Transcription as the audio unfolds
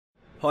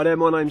Hi there,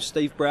 my name's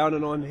Steve Brown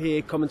and I'm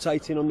here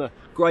commentating on the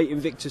great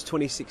Invictus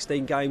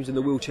 2016 games in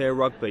the wheelchair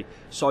rugby.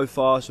 So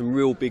far, some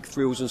real big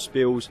thrills and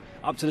spills.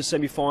 Up to the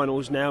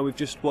semi-finals now. We've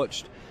just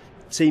watched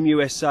Team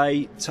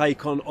USA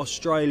take on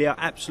Australia.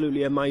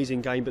 Absolutely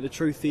amazing game, but the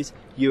truth is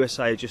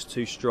USA are just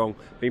too strong.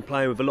 Been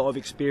playing with a lot of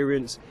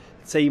experience.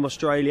 Team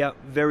Australia,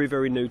 very,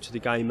 very new to the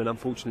game, and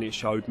unfortunately it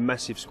showed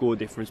massive score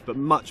difference. But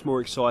much more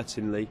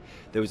excitingly,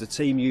 there was a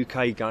Team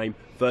UK game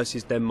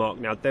versus Denmark.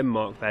 Now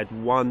Denmark, they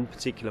had one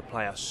particular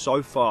player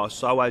so fast,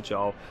 so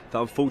agile, that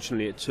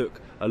unfortunately it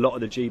took a lot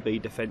of the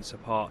GB defence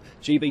apart.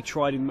 GB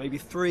tried in maybe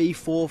 3,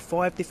 4,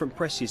 5 different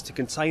presses to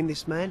contain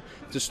this man,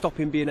 to stop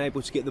him being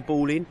able to get the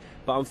ball in,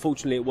 but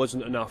unfortunately it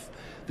wasn't enough.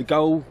 The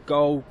goal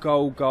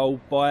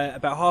by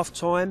about half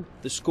time,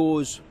 the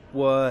scores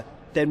were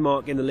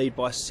Denmark in the lead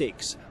by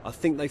 6. I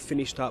think they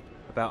finished up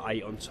about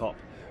 8 on top.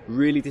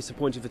 Really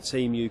disappointed for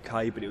Team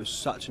UK, but it was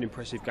such an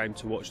impressive game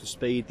to watch. The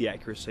speed, the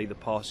accuracy, the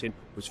passing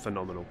was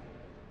phenomenal.